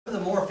One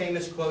of the more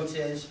famous quotes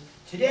is,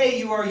 "Today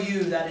you are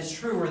you, that is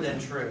truer than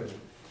true.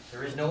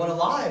 There is no one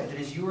alive that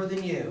is youer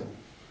than you.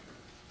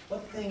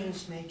 What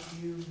things make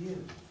you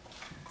you?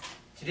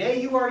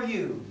 Today you are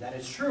you, that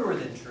is truer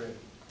than true.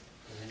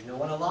 There is no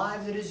one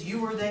alive that is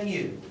youer than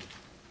you.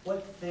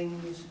 What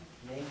things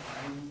make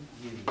you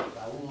you?"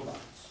 Rahul Vats.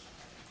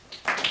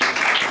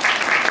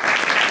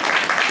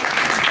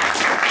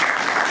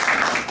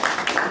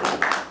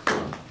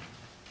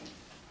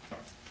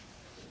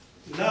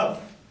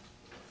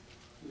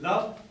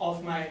 Love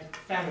of my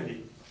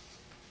family.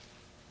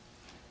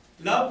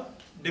 Love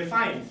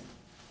defines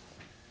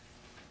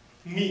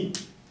me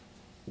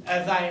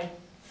as I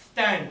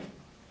stand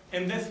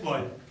in this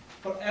world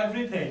for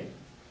everything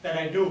that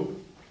I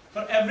do,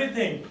 for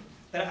everything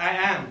that I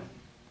am,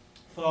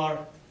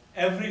 for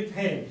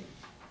everything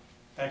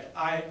that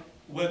I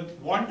would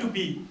want to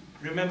be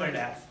remembered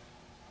as.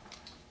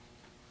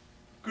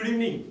 Good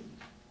evening.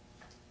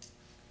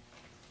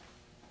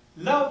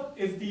 Love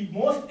is the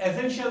most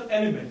essential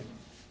element.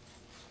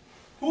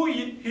 Who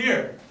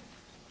here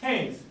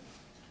thinks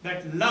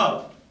that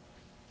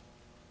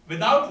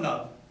without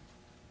love,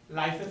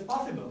 life is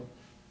possible?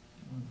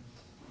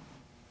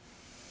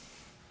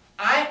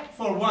 I,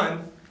 for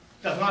one,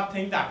 does not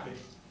think that way.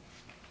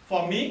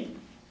 For me,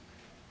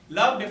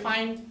 love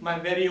defines my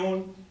very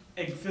own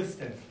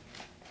existence.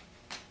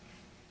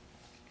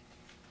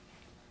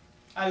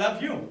 I love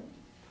you.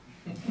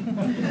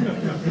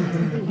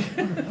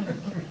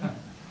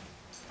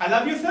 I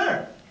love you,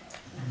 sir.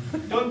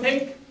 Don't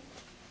think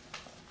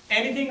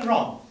anything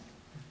wrong.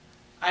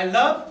 I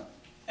love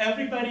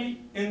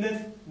everybody in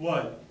this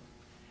world.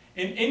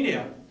 In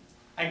India,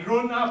 I've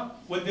grown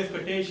up with this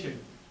quotation.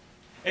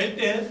 It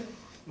is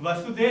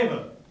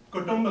Vasudeva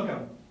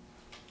Kutumbakam,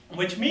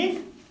 which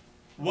means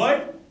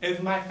world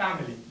is my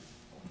family.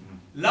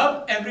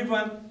 Love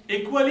everyone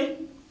equally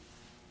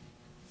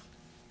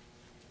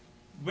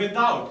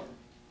without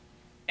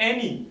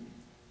any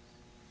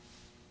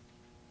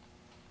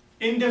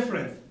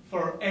indifference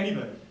for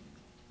anybody.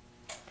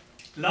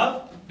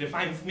 Love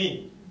defines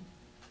me.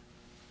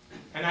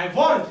 And I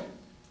want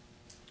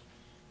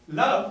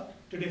love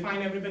to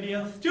define everybody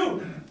else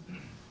too.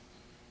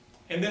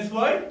 In this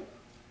world,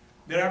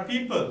 there are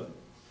people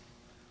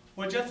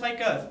who are just like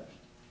us,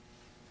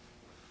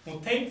 who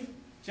think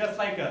just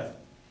like us.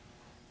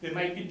 There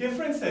might be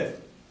differences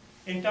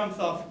in terms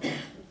of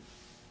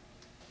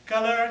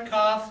color,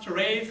 caste,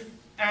 race,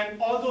 and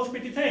all those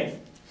pretty things.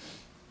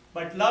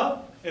 But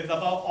love is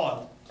above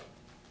all.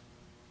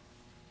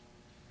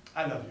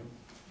 I love you.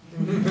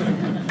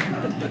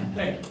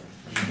 Thank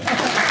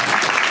you.